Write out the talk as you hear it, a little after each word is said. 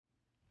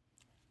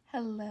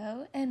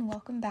Hello and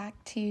welcome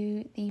back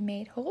to the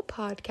Made Whole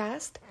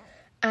podcast.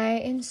 I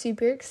am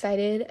super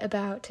excited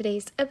about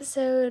today's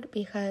episode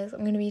because I'm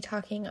going to be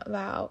talking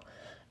about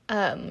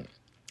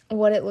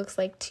what it looks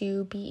like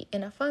to be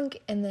in a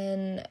funk and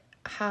then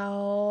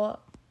how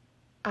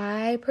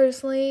I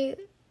personally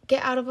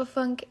get out of a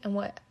funk and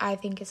what I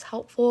think is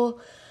helpful.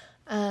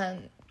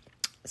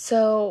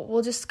 So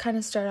we'll just kind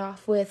of start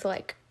off with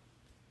like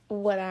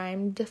what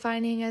I'm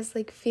defining as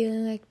like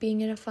feeling like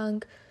being in a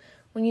funk.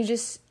 When you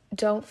just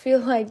don't feel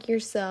like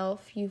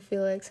yourself, you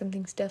feel like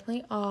something's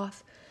definitely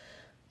off.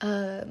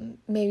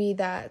 Maybe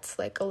that's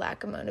like a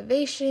lack of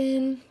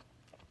motivation,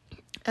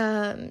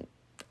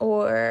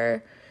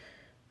 or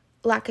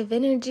lack of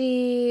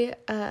energy.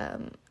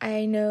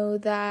 I know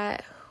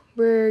that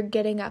we're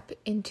getting up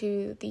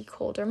into the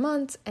colder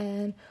months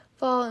and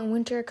fall and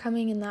winter are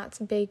coming, and that's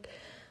a big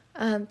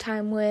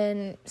time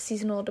when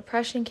seasonal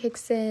depression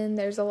kicks in.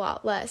 There's a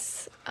lot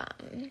less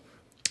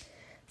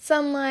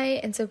sunlight,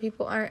 and so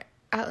people aren't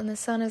out in the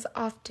sun as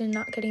often,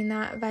 not getting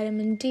that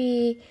vitamin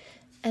D.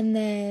 And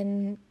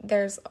then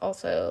there's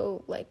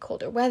also like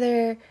colder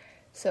weather,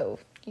 so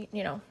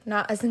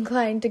not as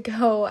inclined to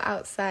go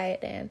outside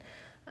and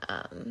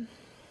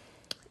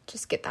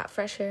just get that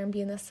fresh air and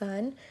be in the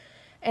sun.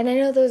 And I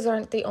know those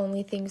aren't the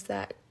only things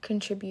that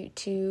contribute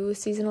to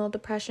seasonal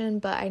depression,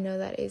 but I know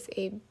that is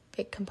a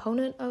big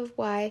component of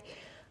why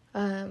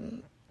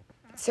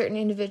certain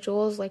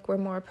individuals, like, we're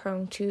more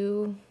prone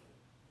to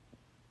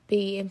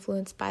be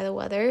influenced by the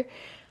weather,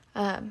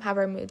 have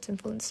our moods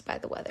influenced by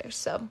the weather.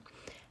 So,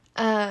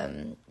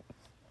 I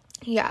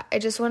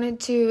just wanted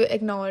to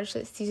acknowledge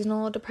that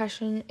seasonal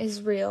depression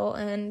is real,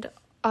 and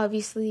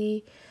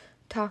obviously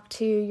talk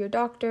to your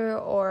doctor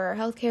or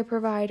healthcare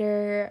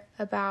provider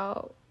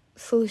about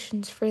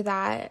solutions for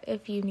that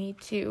if you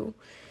need to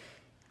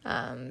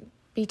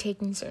be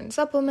taking certain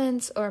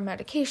supplements or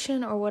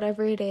medication or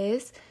whatever it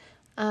is.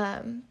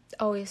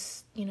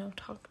 Always,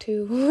 talk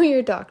to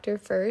your doctor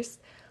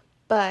first.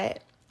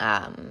 But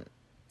I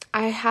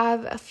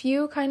have a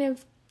few kind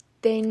of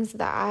things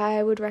that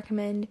I would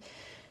recommend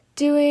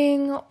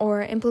doing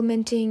or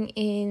implementing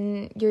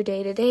in your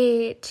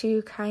day-to-day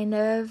to kind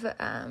of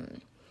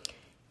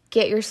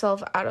get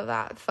yourself out of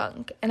that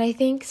funk. And I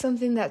think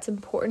something that's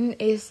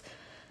important is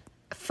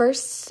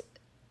first,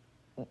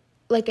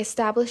 like,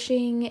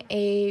 establishing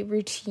a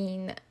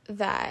routine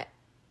that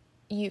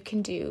you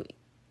can do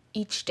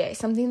each day.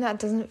 Something that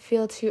doesn't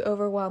feel too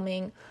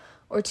overwhelming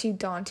or too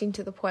daunting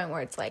to the point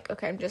where it's like,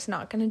 okay, I'm just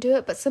not going to do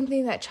it, but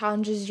something that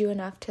challenges you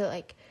enough to,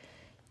 like,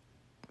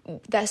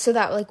 that, so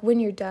that, like, when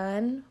you're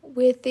done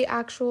with the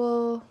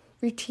actual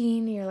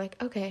routine, you're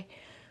like, okay,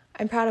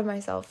 I'm proud of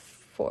myself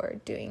for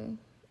doing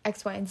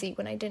X, Y, and Z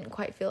when I didn't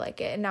quite feel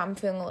like it, and now I'm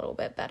feeling a little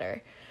bit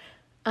better.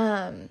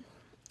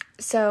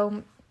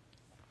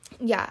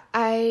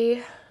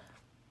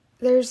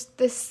 There's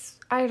this,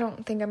 I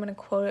don't think I'm going to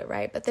quote it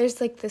right, but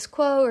there's, like, this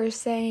quote or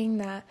saying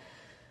that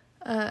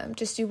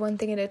just do one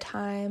thing at a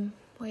time.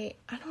 Wait,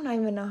 I don't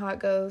even know how it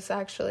goes,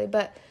 actually,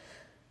 but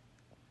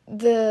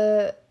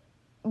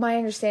my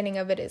understanding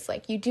of it is,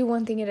 like, you do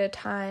one thing at a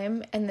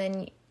time, and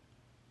then,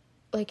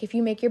 like, if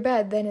you make your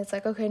bed, then it's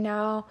like, okay,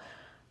 now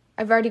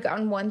I've already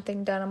gotten one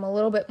thing done. I'm a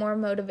little bit more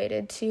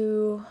motivated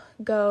to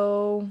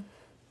go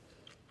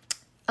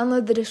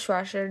unload the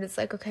dishwasher, and it's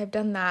like, okay, I've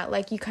done that.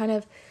 Like, you kind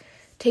of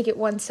take it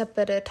one step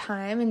at a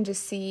time and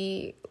just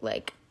see,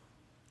 like,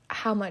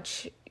 how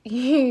much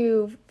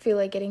you feel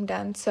like getting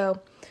done.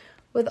 So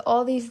with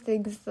all these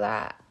things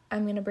that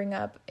I'm going to bring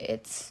up, I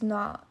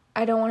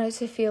don't want it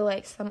to feel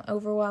like some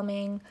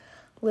overwhelming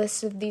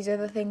list of these are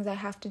the things I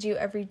have to do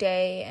every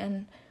day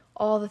and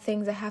all the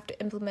things I have to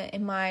implement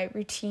in my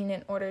routine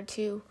in order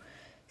to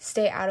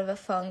stay out of a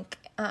funk.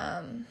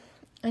 And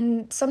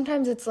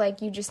sometimes it's like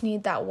you just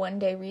need that one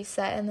day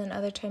reset, and then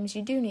other times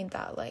you do need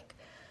that, like,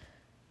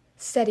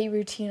 steady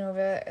routine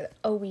over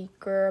a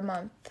week or a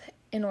month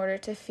in order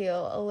to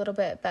feel a little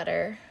bit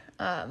better.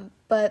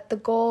 But the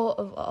goal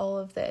of all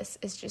of this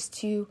is just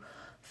to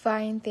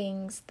find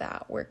things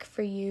that work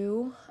for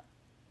you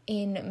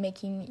in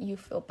making you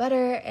feel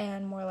better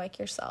and more like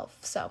yourself.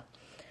 So,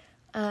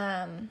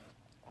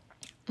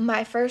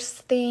 my first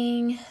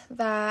thing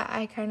that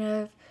I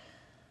kind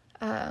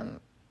of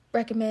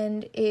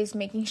recommend is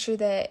making sure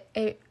that,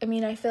 I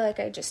feel like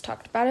I just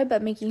talked about it,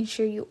 but making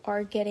sure you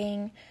are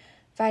getting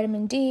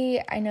vitamin D.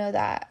 I know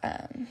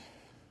that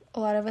a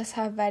lot of us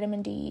have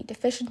vitamin D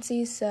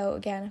deficiencies, so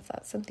again, if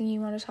that's something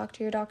you want to talk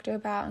to your doctor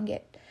about and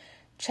get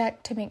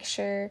checked to make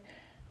sure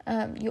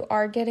you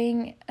are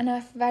getting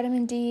enough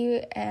vitamin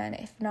D, and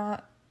if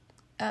not,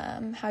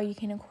 how you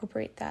can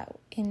incorporate that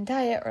in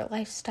diet or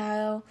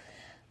lifestyle,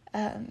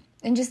 and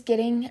just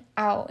getting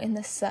out in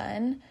the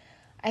sun.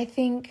 I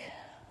think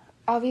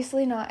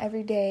obviously not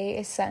every day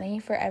is sunny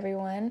for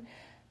everyone.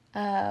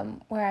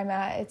 Where I'm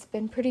at, it's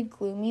been pretty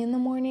gloomy in the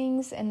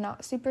mornings and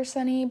not super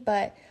sunny,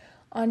 but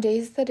on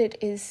days that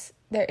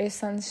there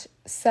is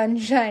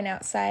sunshine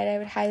outside, I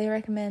would highly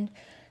recommend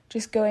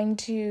just going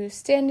to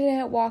stand in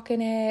it, walk in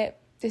it,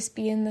 just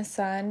be in the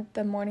sun,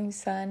 the morning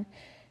sun,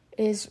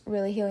 is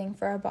really healing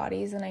for our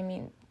bodies. And I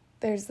mean,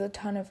 there's a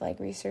ton of like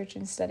research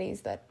and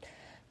studies that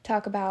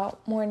talk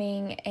about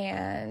morning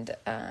and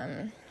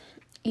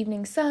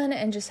evening sun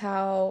and just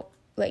how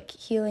like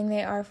healing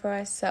they are for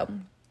us. So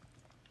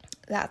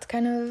that's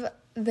kind of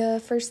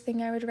the first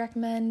thing I would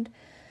recommend.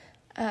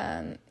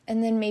 And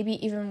then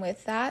maybe even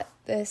with that,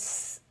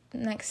 this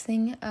next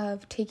thing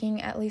of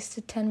taking at least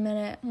a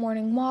 10-minute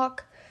morning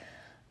walk.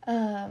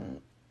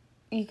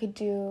 You could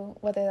do,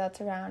 whether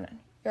that's around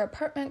your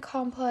apartment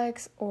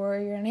complex or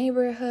your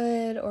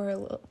neighborhood or a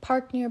little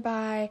park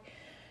nearby,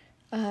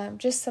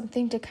 just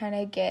something to kind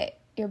of get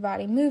your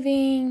body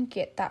moving,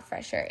 get that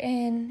fresh air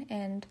in.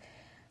 And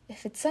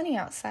if it's sunny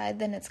outside,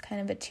 then it's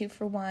kind of a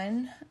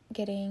 2-for-1,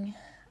 getting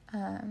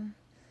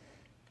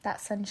that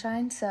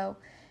sunshine. So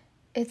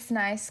it's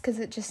nice because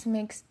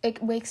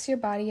it wakes your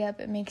body up.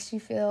 It makes you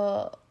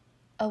feel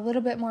a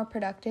little bit more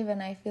productive,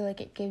 and I feel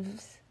like it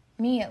gives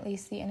me at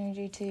least the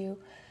energy to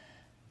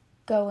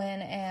go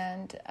in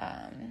and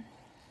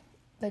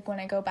like when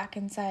I go back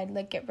inside,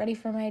 like get ready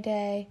for my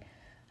day.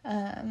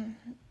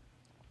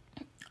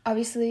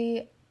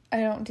 Obviously I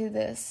don't do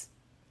this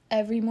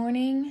every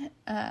morning,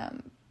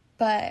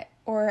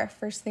 or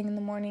first thing in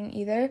the morning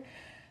either.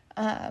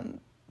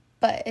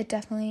 But it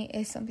definitely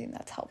is something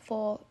that's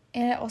helpful,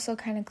 and it also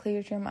kind of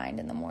clears your mind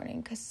in the morning,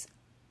 because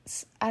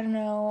I don't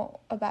know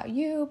about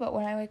you, but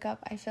when I wake up,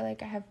 I feel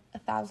like I have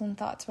 1,000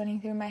 thoughts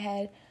running through my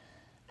head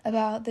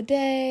about the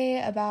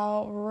day,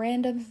 about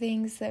random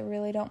things that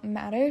really don't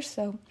matter.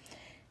 So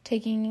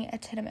taking a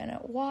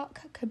 10-minute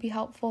walk could be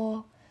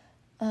helpful.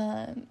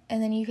 And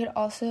then you could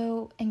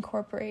also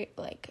incorporate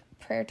like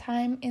prayer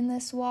time in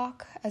this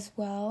walk as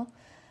well.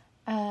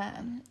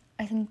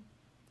 I think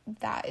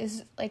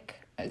that's like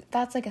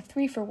a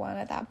 3-for-1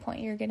 at that point.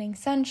 You're getting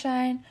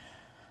sunshine,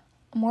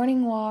 a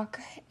morning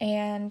walk,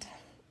 and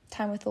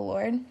time with the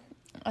Lord,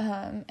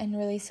 and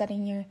really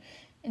setting your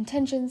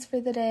intentions for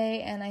the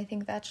day. And I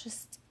think that's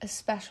just a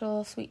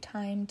special, sweet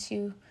time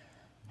to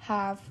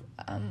have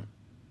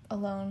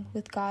alone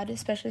with God,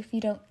 especially if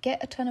you don't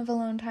get a ton of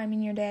alone time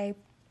in your day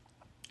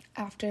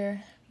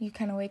after you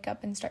kind of wake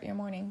up and start your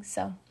morning.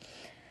 So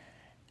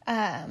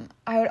I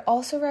would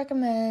also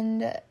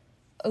recommend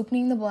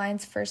opening the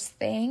blinds first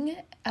thing.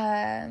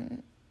 That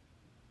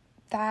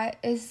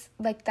is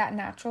like that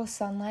natural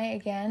sunlight.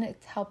 Again,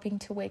 it's helping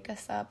to wake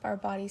us up. Our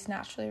bodies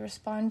naturally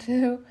respond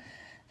to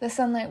the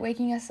sunlight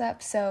waking us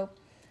up. So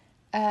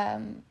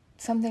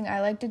something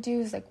I like to do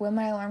is like when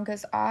my alarm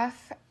goes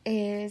off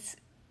is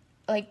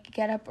like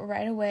get up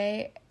right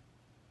away,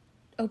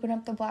 open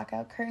up the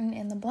blackout curtain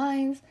and the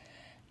blinds,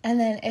 and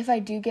then if I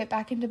do get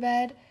back into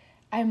bed,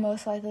 I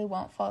most likely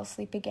won't fall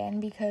asleep again,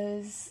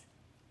 because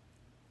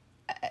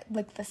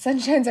like the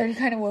sunshine's already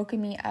kind of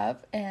woken me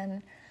up,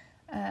 and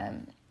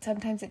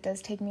sometimes it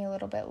does take me a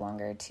little bit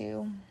longer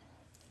to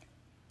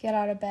get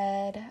out of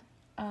bed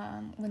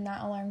when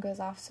that alarm goes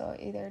off. So I'll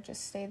either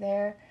just stay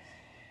there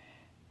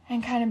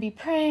and kind of be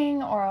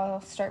praying, or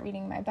I'll start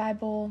reading my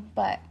Bible.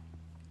 But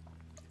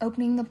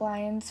opening the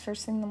blinds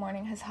first thing in the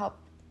morning has helped,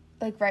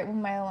 like right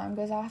when my alarm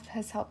goes off,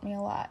 has helped me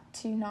a lot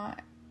to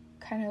not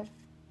kind of,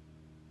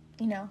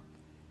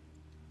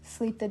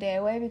 sleep the day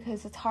away,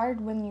 because it's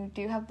hard when you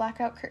do have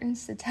blackout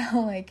curtains to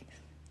tell, like,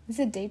 is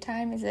it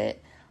daytime? Is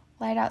it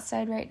light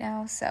outside right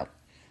now? So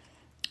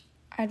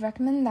I'd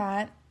recommend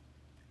that.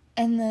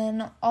 And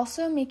then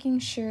also making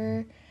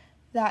sure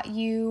that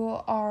you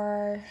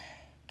are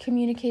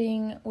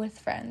communicating with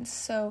friends.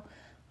 So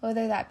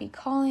whether that be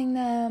calling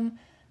them,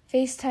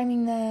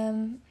 FaceTiming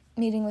them,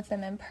 meeting with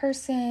them in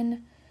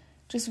person,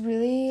 just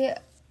really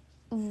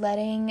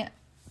letting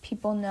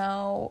people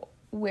know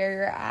where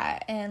you're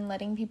at and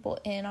letting people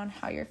in on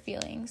how you're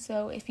feeling.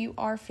 So if you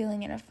are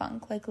feeling in a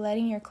funk, like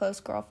letting your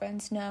close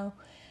girlfriends know,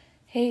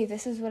 hey,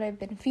 this is what I've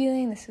been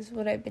feeling, this is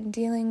what I've been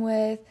dealing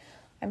with,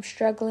 I'm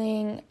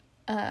struggling.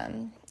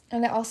 And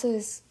it also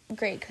is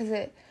great because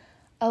it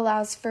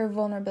allows for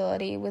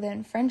vulnerability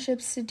within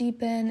friendships to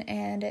deepen,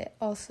 and it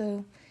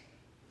also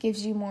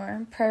gives you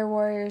more prayer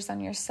warriors on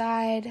your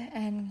side.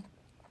 And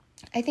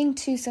I think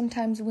too,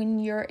 sometimes when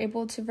you're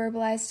able to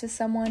verbalize to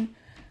someone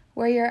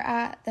where you're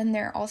at, then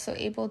they're also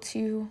able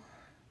to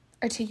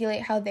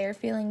articulate how they're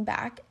feeling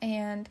back,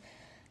 and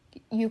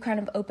you kind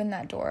of open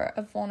that door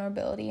of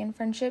vulnerability in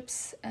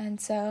friendships.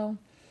 And so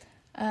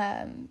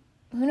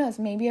who knows,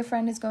 maybe a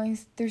friend is going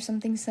through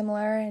something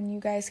similar, and you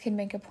guys can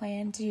make a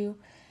plan to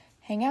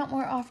hang out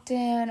more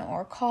often,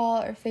 or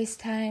call, or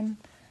FaceTime.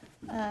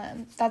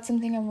 That's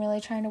something I'm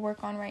really trying to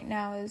work on right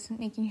now, is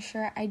making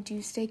sure I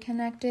do stay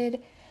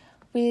connected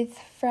with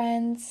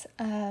friends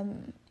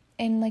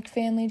and like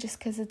family, just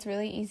because it's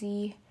really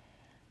easy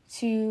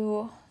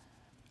to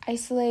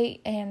isolate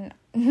and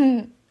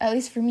at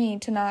least for me,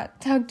 to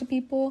not talk to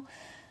people.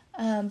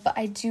 But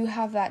I do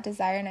have that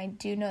desire, and I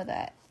do know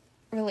that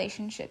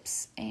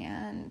relationships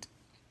and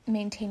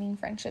maintaining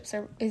friendships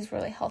is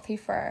really healthy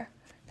for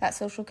that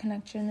social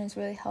connection, is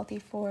really healthy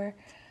for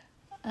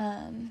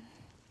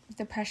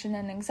depression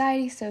and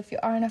anxiety. So if you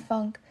are in a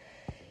funk,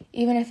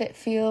 even if it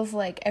feels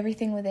like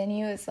everything within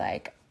you is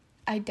like,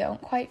 I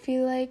don't quite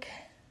feel like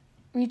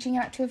reaching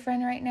out to a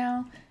friend right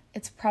now,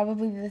 it's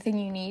probably the thing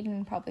you need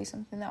and probably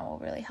something that will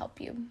really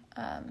help you.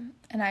 And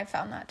I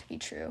found that to be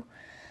true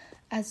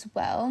as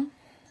well.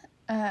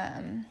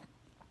 And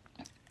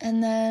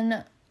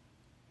then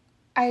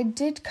I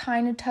did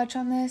kind of touch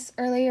on this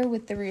earlier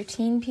with the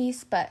routine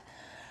piece, but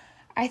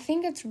I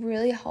think it's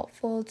really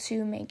helpful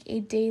to make a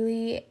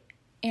daily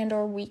and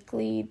or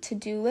weekly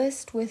to-do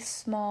list with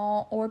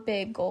small or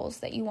big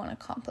goals that you want to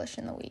accomplish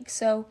in the week.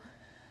 So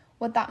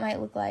what that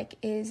might look like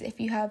is if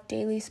you have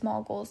daily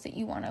small goals that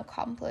you want to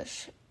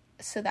accomplish.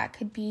 So that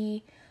could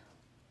be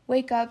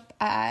wake up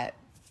at,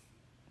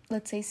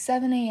 let's say,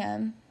 7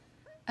 a.m.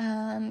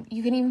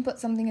 You can even put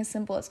something as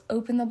simple as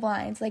open the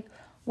blinds. Like,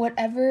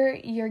 whatever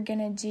you're going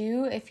to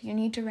do, if you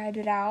need to write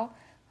it out,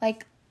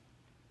 like,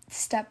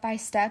 step by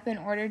step in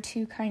order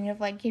to kind of,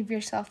 like, give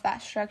yourself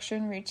that structure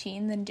and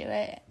routine, then do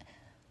it.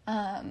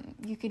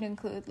 You could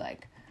include,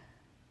 like,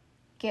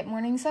 get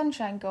morning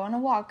sunshine, go on a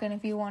walk, and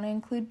if you want to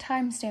include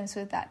timestamps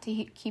with that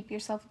to keep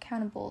yourself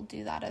accountable,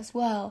 do that as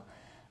well.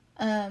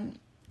 And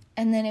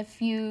then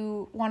if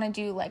you want to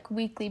do, like,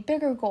 weekly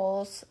bigger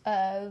goals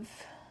of,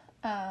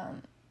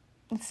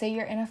 let's say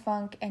you're in a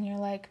funk and you're,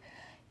 like,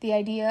 the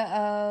idea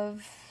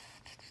of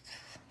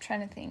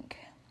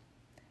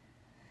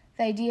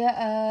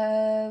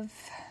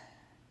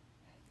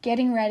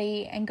getting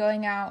ready and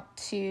going out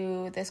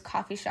to this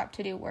coffee shop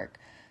to do work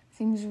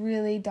seems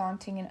really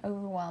daunting and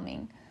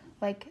overwhelming.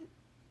 Like,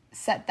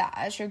 set that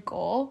as your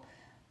goal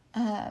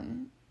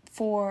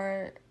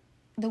for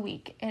the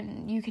week.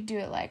 And you could do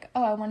it like,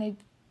 oh, I want to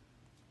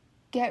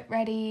get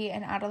ready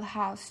and out of the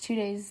house 2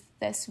 days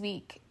this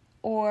week.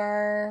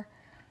 Or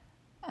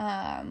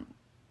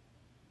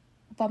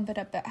bump it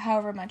up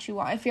however much you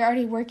want. If you're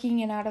already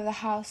working and out of the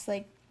house,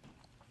 like,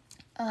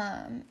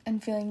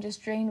 and feeling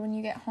just drained when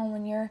you get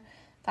home,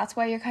 that's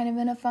why you're kind of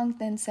in a funk,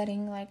 then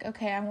setting, like,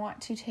 okay, I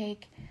want to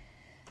take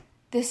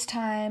this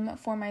time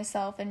for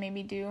myself and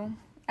maybe do,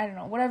 I don't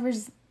know,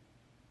 whatever's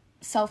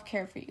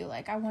self-care for you.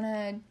 Like, I want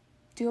to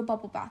do a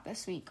bubble bath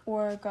this week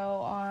or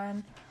go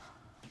on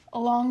a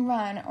long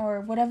run or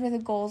whatever the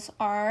goals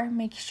are.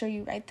 Make sure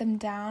you write them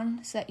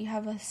down so that you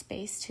have a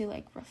space to,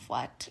 like,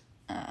 reflect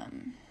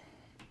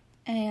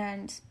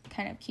and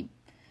kind of keep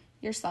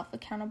yourself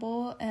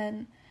accountable.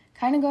 And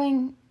kind of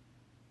going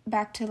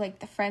back to, like,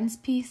 the friends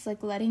piece,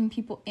 like, letting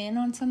people in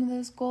on some of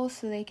those goals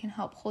so they can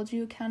help hold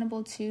you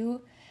accountable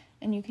too.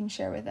 And you can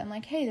share with them,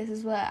 like, hey, this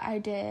is what I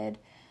did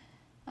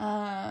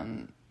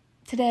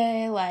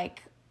today.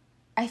 Like,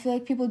 I feel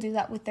like people do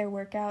that with their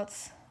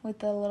workouts, with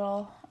the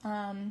little,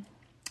 I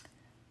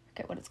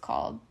forget what it's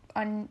called,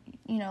 on,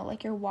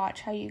 like your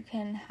watch, how you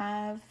can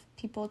have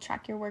people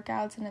track your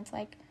workouts, and it's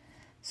like,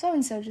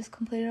 so-and-so just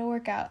completed a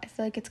workout. I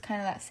feel like it's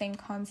kind of that same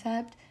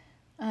concept,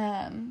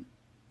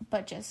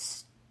 but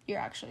just you're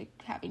actually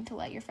having to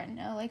let your friend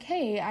know, like,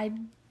 hey, I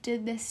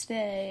did this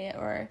today,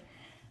 or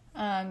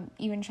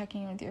even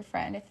checking in with your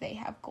friend if they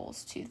have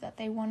goals too that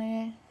they want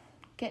to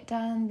get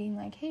done, being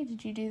like, hey,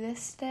 did you do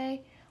this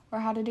today,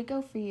 or how did it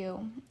go for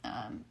you?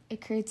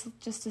 It creates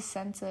just a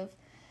sense of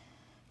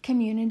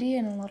community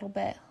and a little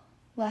bit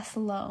less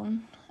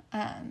alone.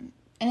 And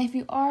if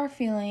you are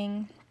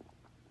feeling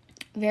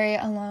very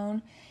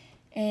alone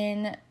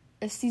in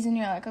a season,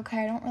 you're like,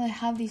 okay, I don't really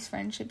have these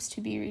friendships to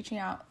be reaching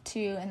out to,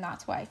 and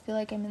that's why I feel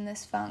like I'm in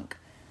this funk.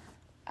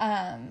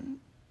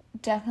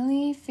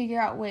 Definitely figure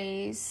out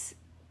ways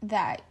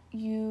that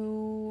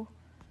you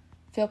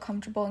feel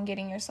comfortable in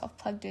getting yourself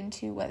plugged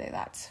into, whether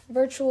that's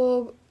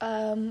virtual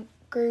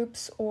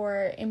groups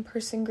or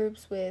in-person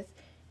groups with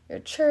your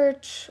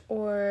church,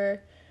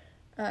 or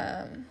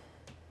I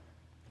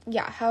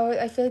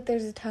feel like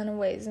there's a ton of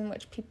ways in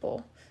which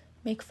people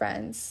make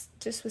friends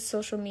just with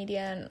social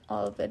media and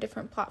all of the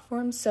different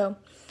platforms. So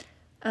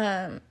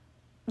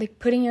like,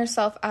 putting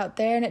yourself out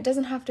there, and it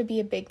doesn't have to be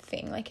a big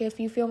thing. Like, if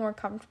you feel more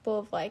comfortable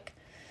of, like,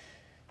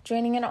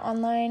 joining an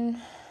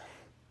online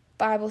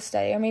Bible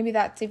study, or maybe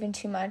that's even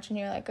too much and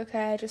you're like,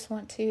 okay, I just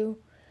want to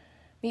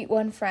meet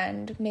one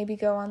friend, maybe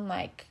go on,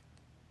 like,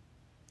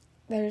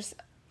 there's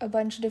a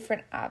bunch of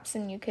different apps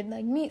and you could,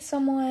 like, meet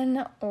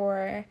someone,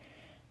 or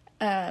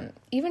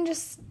even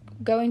just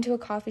going to a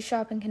coffee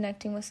shop and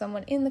connecting with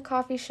someone in the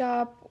coffee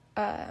shop,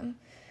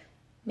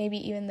 maybe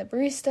even the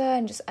barista,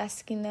 and just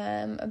asking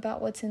them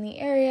about what's in the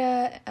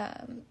area.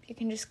 You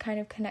can just kind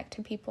of connect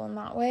to people in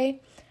that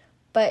way.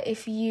 But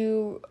if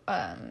you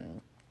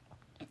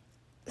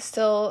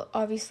still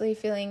obviously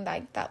feeling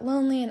like that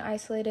lonely and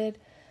isolated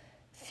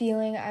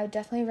feeling, I would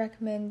definitely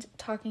recommend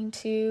talking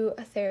to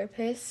a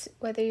therapist,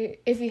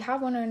 if you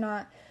have one or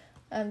not.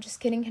 Just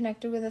getting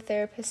connected with a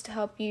therapist to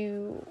help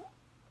you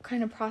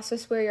kind of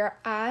process where you're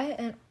at,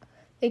 and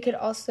they could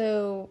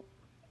also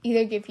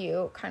either give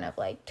you kind of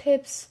like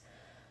tips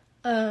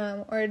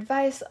or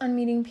advice on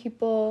meeting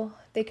people.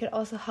 They could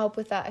also help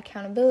with that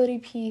accountability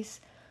piece,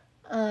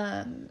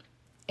 and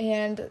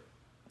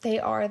they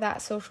are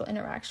that social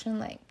interaction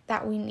like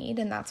that we need,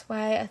 and that's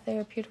why a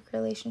therapeutic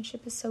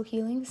relationship is so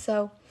healing.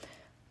 So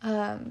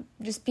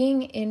just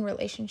being in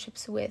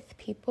relationships with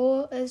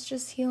people is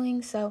just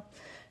healing. So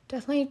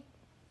definitely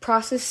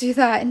process through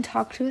that and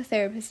talk to a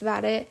therapist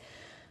about it.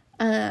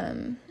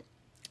 And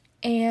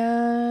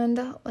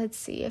let's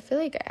see, I feel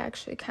like I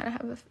actually kind of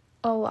have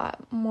a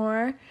lot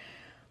more,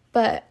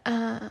 but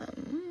I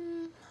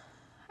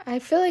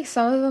feel like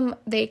some of them,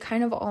 they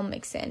kind of all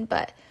mix in.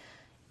 But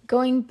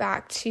going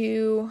back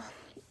to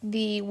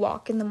the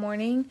walk in the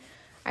morning,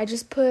 I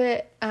just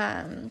put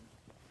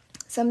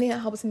something that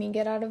helps me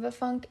get out of a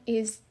funk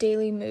is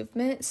daily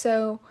movement.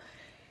 So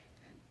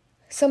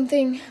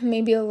something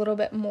maybe a little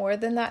bit more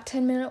than that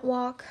 10-minute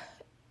walk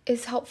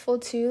is helpful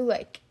too.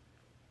 Like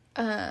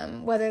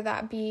whether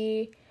that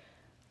be,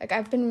 like,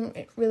 I've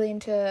been really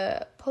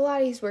into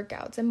Pilates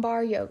workouts and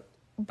bar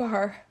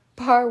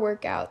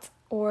workouts,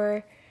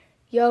 or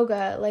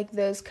yoga, like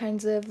those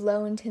kinds of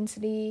low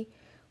intensity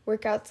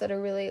workouts that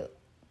are really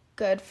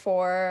good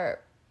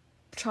for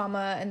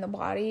trauma in the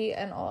body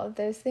and all of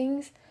those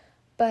things.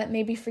 But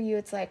maybe for you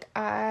it's like,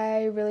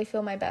 I really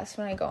feel my best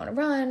when I go on a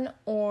run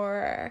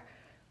or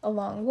a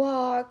long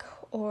walk,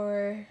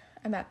 or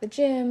I'm at the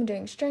gym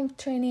doing strength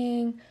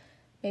training,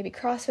 maybe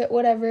CrossFit,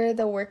 whatever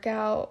the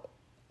workout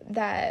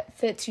that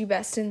fits you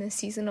best in this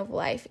season of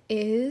life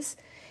is.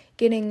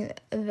 Getting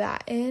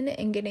that in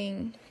and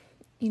getting,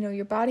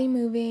 your body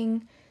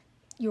moving,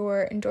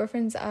 your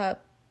endorphins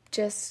up,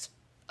 just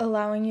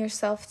allowing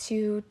yourself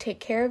to take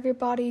care of your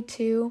body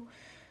too,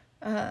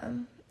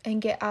 and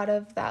get out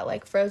of that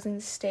like frozen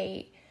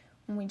state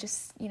when we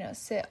just,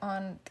 sit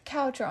on the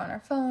couch or on our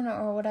phone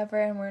or whatever,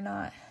 and we're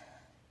not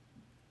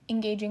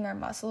engaging our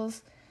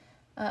muscles.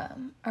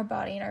 Our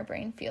body and our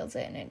brain feels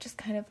it, and it just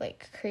kind of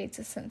like creates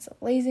a sense of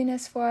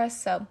laziness for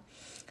us. So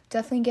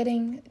definitely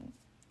getting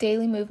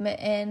daily movement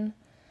in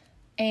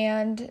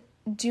and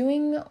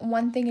doing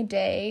one thing a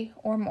day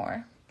or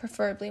more,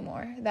 preferably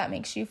more, that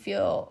makes you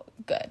feel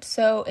good.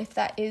 So if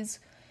that is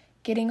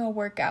getting a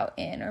workout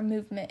in or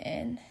movement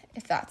in,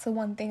 if that's the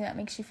one thing that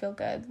makes you feel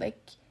good,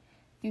 like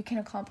you can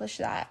accomplish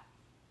that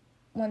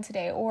once a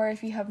day. Or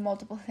if you have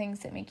multiple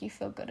things that make you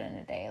feel good in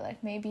a day,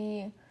 like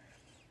maybe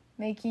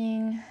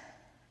making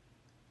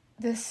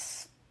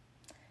this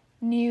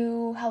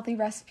new healthy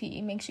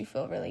recipe makes you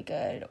feel really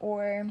good,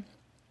 or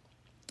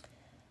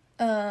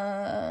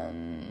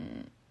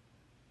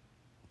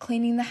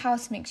cleaning the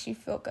house makes you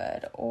feel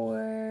good,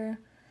 or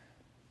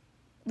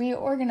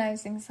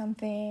reorganizing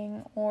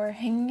something, or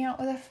hanging out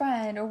with a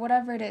friend, or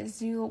whatever it is.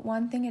 Do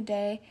one thing a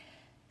day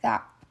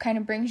that kind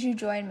of brings you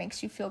joy and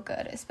makes you feel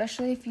good,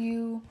 especially if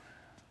you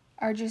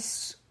are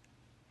just,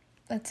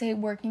 let's say,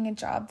 working a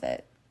job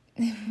that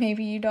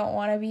maybe you don't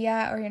want to be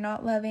at, or you're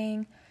not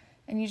loving,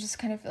 and you just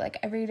kind of feel like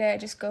every day I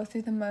just go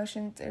through the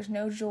motions, there's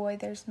no joy,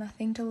 there's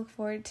nothing to look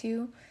forward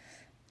to.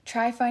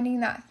 Try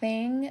finding that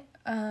thing,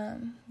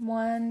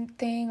 one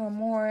thing or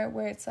more,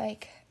 where it's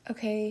like,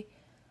 okay,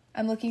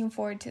 I'm looking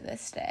forward to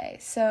this day.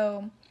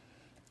 So,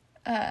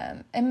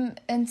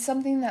 and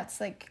something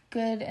that's like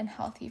good and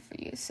healthy for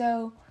you.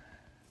 So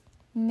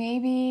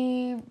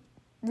maybe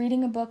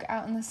reading a book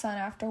out in the sun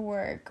after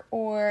work,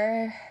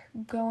 or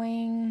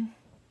going,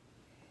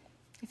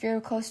 if you're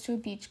close to a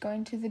beach,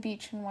 going to the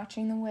beach and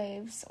watching the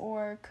waves,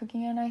 or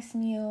cooking a nice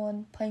meal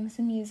and playing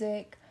some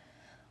music.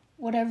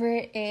 Whatever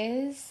it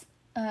is,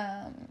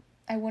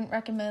 I wouldn't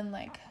recommend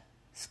like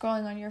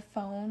scrolling on your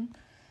phone,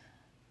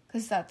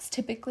 because that's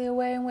typically a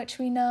way in which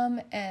we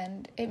numb,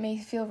 and it may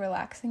feel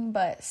relaxing,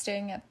 but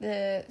staring at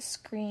the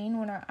screen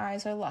when our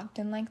eyes are locked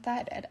in like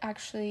that, it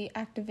actually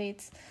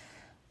activates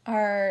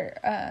our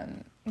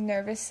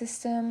nervous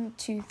system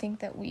to think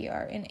that we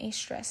are in a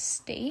stressed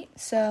state.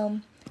 So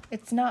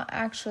it's not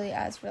actually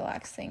as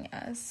relaxing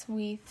as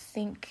we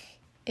think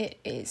it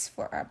is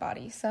for our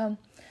body. So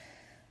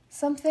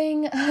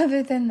something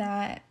other than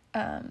that,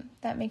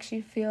 that makes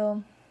you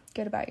feel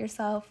good about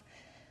yourself.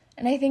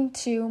 And I think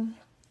too,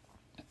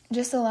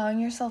 just allowing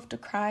yourself to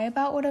cry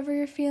about whatever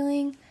you're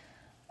feeling.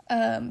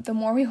 The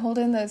more we hold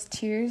in those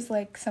tears,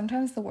 like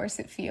sometimes the worse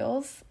it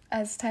feels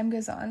as time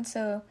goes on.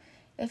 So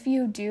if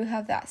you do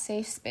have that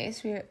safe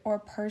space or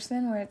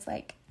person where it's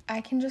like,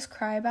 I can just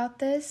cry about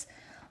this.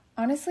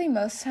 Honestly,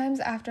 most times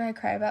after I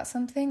cry about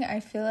something,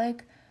 I feel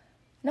like,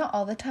 not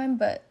all the time,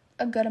 but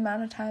a good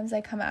amount of times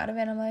I come out of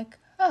it and I'm like,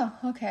 oh,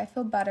 okay, I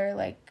feel better.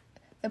 Like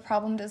the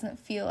problem doesn't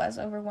feel as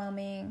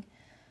overwhelming.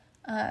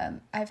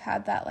 I've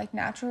had that like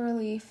natural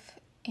relief,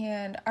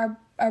 and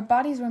our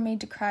bodies were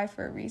made to cry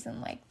for a reason.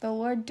 Like the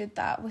Lord did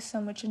that with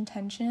so much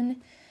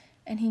intention,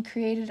 and he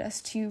created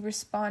us to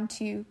respond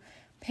to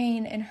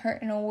pain and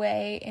hurt in a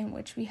way in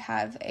which we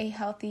have a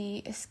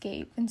healthy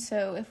escape. And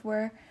so if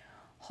we're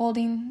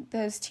holding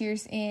those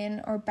tears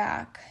in or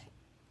back,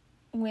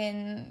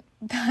 when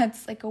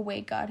that's like a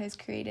way God has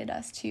created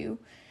us to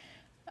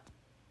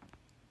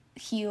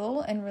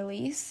heal and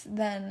release,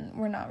 then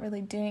we're not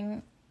really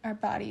doing our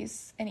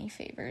bodies any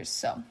favors.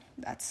 So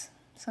that's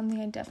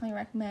something I definitely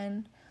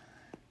recommend.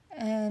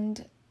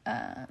 And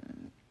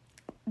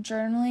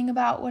journaling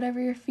about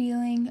whatever you're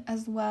feeling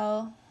as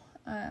well,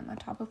 on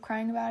top of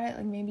crying about it.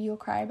 Like maybe you'll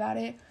cry about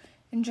it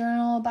and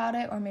journal about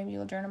it, or maybe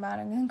you'll journal about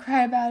it and then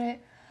cry about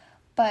it.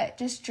 But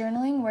just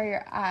journaling where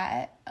you're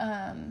at,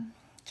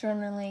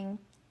 journaling,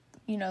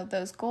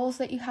 those goals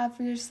that you have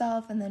for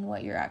yourself and then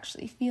what you're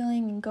actually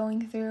feeling and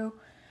going through,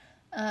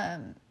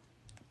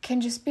 can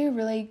just be a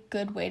really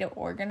good way to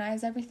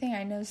organize everything.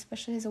 I know,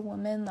 especially as a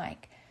woman,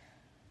 like,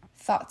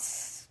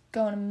 thoughts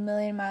going a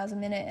million miles a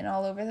minute and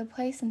all over the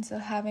place, and so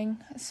having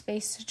a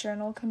space to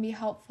journal can be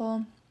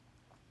helpful.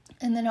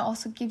 And then it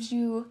also gives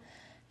you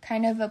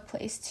kind of a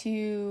place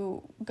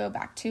to go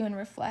back to and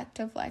reflect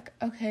of, like,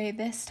 okay,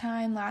 this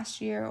time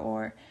last year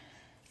or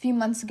a few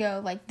months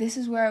ago, like, this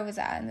is where I was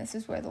at and this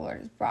is where the Lord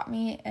has brought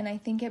me. And I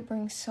think it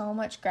brings so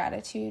much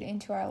gratitude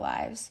into our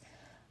lives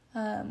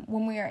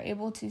when we are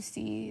able to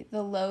see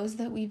the lows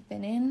that we've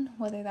been in,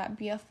 whether that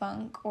be a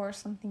funk or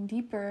something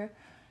deeper,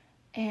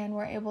 and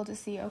we're able to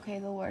see, okay,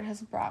 the Lord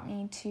has brought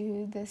me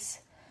to this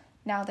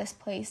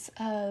place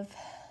of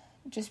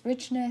just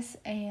richness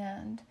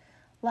and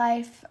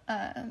life,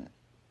 and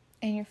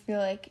you feel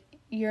like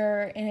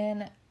you're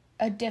in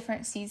a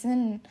different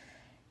season.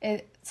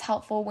 It's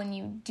helpful when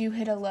you do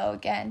hit a low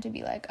again to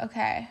be like,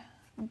 okay,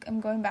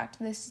 I'm going back to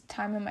this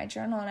time in my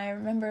journal, and I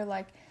remember,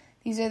 like,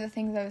 these are the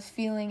things I was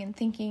feeling and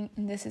thinking,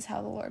 and this is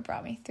how the Lord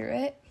brought me through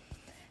it.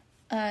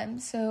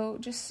 So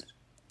just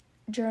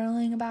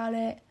journaling about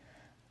it.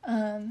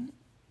 And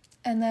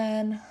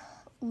then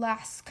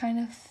last kind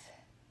of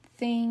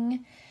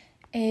thing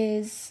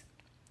is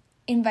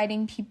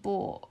inviting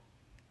people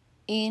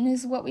in,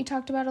 is what we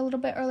talked about a little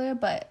bit earlier,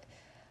 but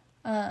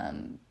I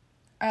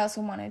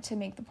also wanted to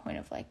make the point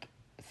of, like,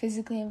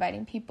 physically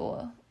inviting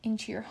people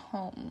into your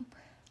home,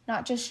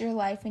 not just your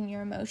life and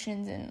your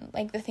emotions and,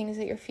 like, the things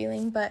that you're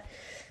feeling, but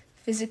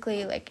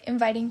physically, like,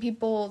 inviting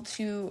people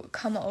to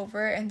come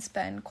over and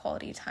spend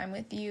quality time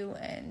with you.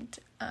 And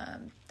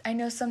I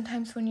know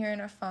sometimes when you're in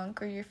a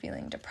funk or you're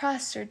feeling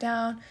depressed or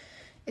down,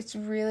 it's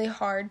really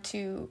hard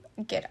to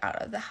get out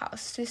of the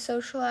house to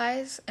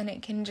socialize, and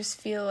it can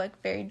just feel,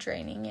 like, very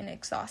draining and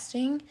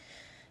exhausting,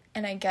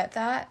 and I get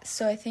that.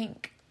 So I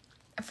think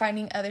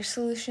finding other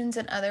solutions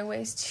and other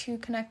ways to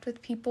connect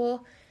with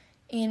people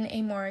in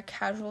a more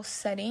casual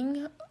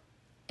setting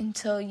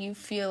until you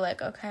feel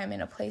like, okay, I'm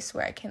in a place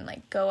where I can,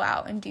 like, go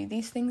out and do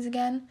these things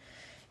again,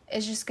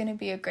 is just going to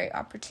be a great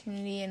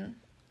opportunity. And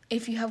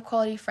if you have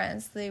quality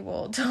friends, they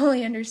will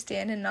totally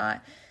understand and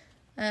not,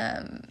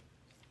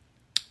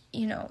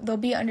 they'll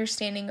be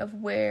understanding of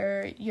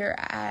where you're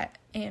at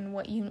and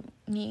what you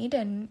need,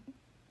 and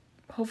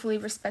hopefully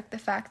respect the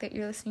fact that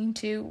you're listening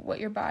to what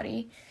your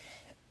body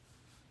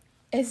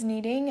is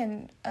needing.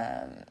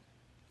 And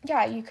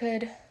you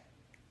could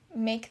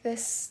make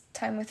this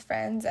time with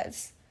friends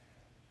as,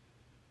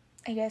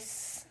 I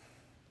guess,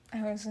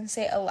 I was going to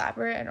say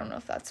elaborate. I don't know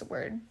if that's a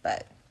word,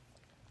 but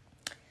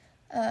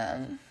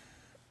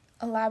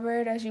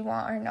elaborate as you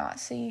want or not.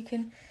 So you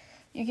could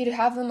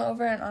have them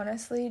over and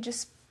honestly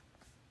just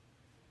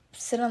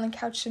sit on the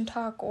couch and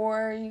talk,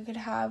 or you could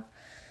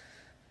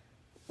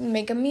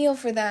make a meal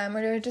for them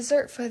or a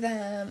dessert for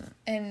them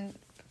and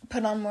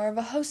put on more of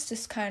a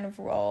hostess kind of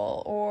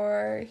role,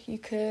 or you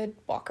could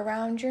walk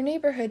around your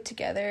neighborhood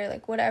together,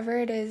 like, whatever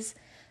it is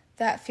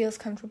that feels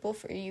comfortable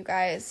for you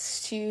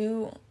guys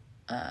to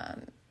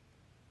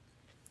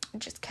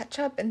just catch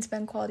up and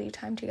spend quality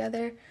time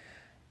together.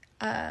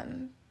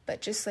 But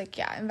just, like,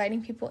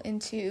 inviting people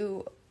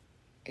into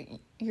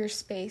your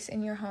space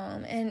in your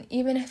home. And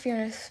even if you're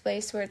in a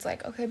space where it's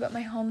like, okay, but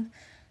my home's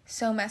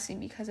so messy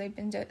because I've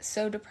been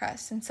so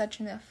depressed and such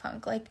in a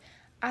funk, like,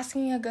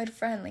 asking a good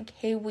friend, like,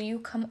 hey, will you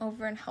come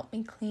over and help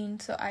me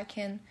clean so I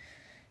can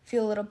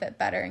feel a little bit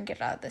better and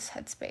get out of this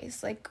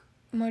headspace? Like,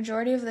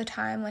 majority of the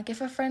time, like,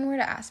 if a friend were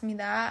to ask me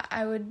that,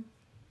 I would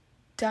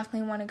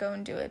definitely want to go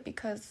and do it,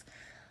 because,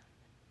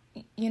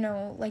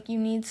 like, you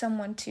need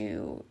someone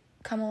to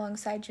come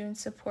alongside you and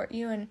support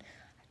you, and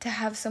to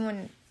have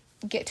someone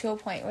get to a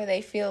point where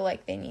they feel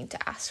like they need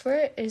to ask for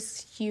it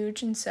is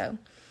huge. And so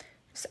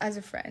just as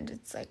a friend,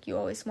 it's like you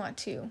always want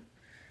to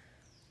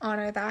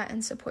honor that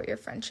and support your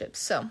friendships.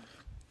 So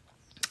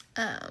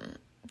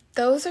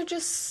those are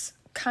just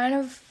kind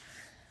of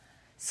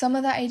some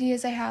of the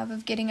ideas I have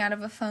of getting out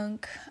of a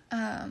funk.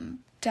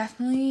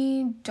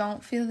 Definitely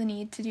don't feel the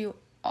need to do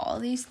all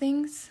these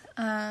things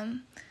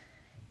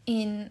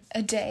in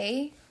a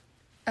day.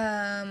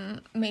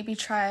 Maybe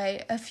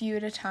try a few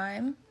at a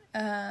time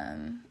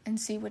and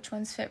see which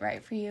ones fit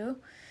right for you.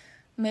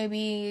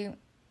 Maybe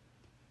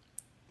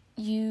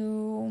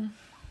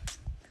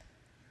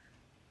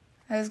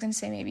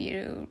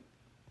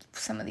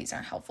some of these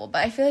aren't helpful,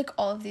 but I feel like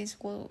all of these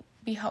will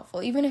be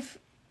helpful, even if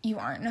you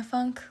aren't in a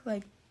funk.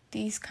 Like,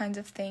 these kinds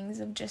of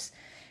things of just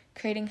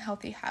creating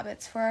healthy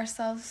habits for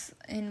ourselves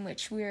in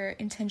which we're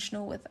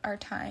intentional with our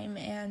time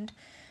and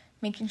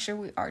making sure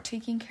we are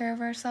taking care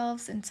of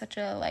ourselves in such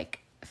a, like,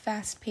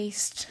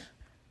 fast-paced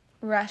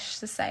rush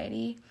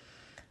society.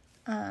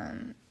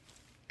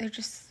 They're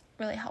just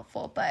really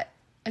helpful. But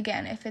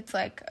again, if it's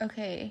like,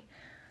 okay,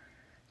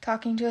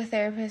 talking to a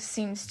therapist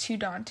seems too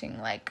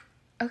daunting, like,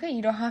 okay,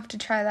 you don't have to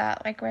try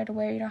that, like, right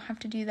away. You don't have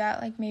to do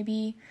that. Like,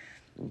 maybe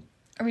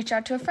reach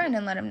out to a friend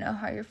and let them know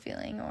how you're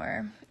feeling.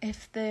 Or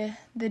if the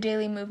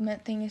daily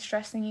movement thing is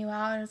stressing you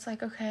out, and it's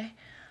like, okay,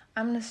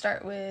 I'm going to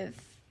start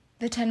with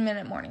the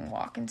 10-minute morning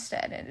walk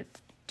instead of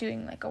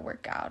doing like a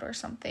workout or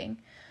something,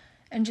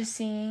 and just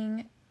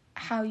seeing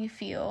how you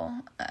feel,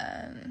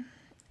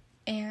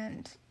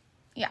 and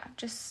yeah,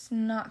 just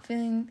not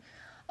feeling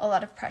a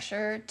lot of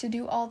pressure to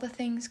do all the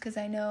things, because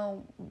I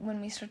know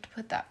when we start to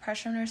put that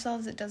pressure on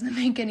ourselves, it doesn't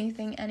make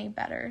anything any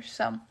better.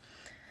 So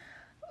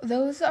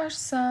those are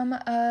some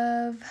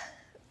of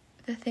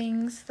the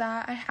things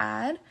that I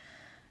had.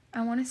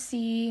 I want to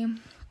see,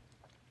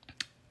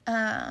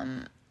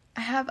 I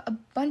have a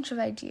bunch of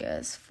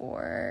ideas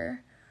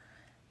for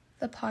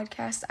the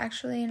podcast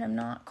actually, and I'm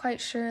not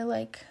quite sure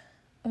like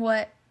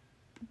what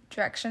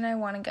direction I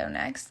want to go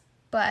next,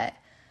 but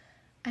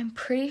I'm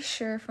pretty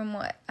sure from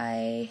what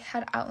I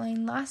had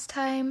outlined last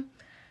time,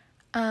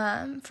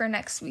 for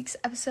next week's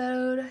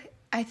episode,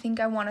 I think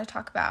I want to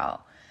talk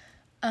about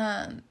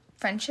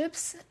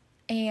friendships,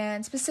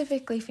 and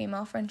specifically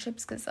female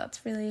friendships, because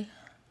that's really,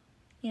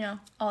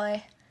 all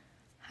I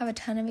have a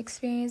ton of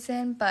experience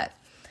in. But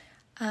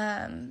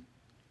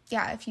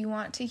yeah, if you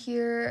want to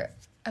hear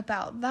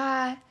about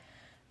that,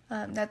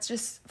 that's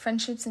just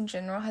friendships in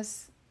general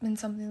has been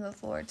something that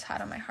the Lord's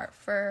had on my heart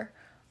for,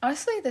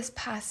 honestly, this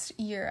past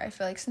year. I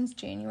feel like since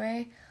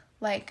January,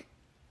 like,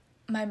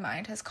 my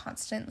mind has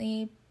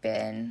constantly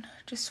been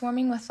just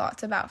swarming with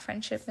thoughts about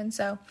friendship. And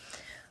so,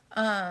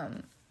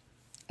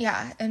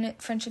 yeah, and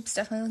friendships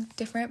definitely look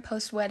different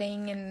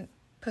post-wedding and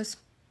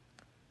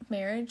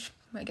post-marriage,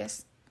 I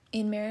guess,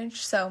 in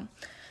marriage. So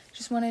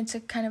just wanted to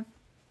kind of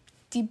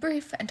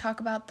debrief and talk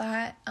about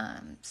that.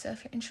 So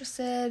if you're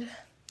interested,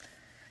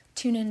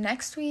 tune in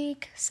next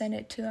week, send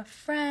it to a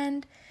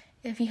friend.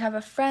 If you have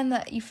a friend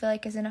that you feel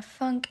like is in a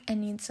funk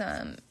and needs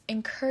some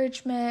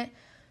encouragement,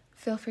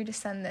 feel free to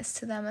send this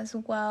to them as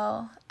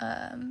well.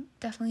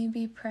 Definitely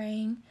be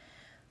praying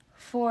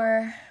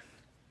for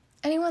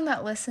anyone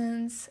that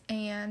listens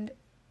and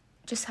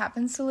just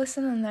happens to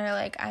listen and they're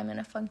like, I'm in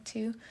a funk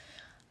too.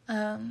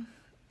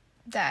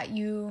 That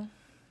you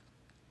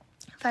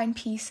find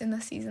peace in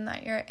the season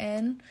that you're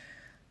in,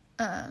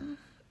 and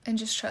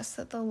just trust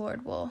that the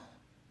Lord will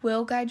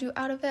guide you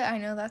out of it. I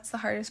know that's the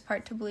hardest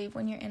part to believe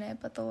when you're in it,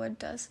 but the Lord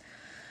does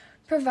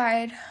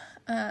provide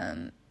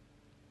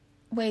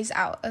ways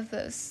out of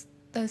those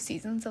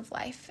seasons of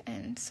life,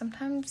 and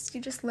sometimes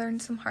you just learn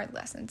some hard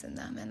lessons in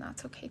them, and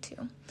that's okay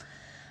too.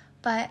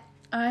 But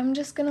I'm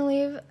just gonna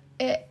leave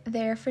it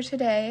there for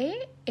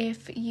today.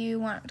 If you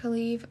want to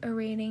leave a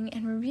rating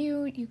and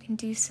review, you can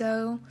do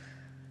so.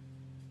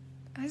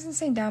 I was gonna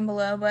say down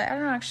below, but I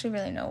don't actually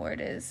really know where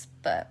it is.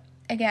 But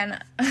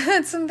again,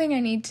 that's something I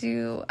need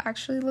to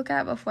actually look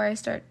at before I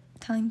start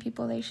telling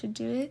people they should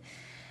do it.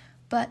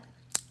 But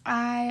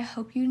I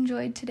hope you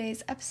enjoyed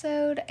today's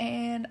episode,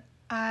 and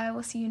I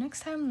will see you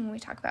next time when we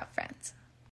talk about friends.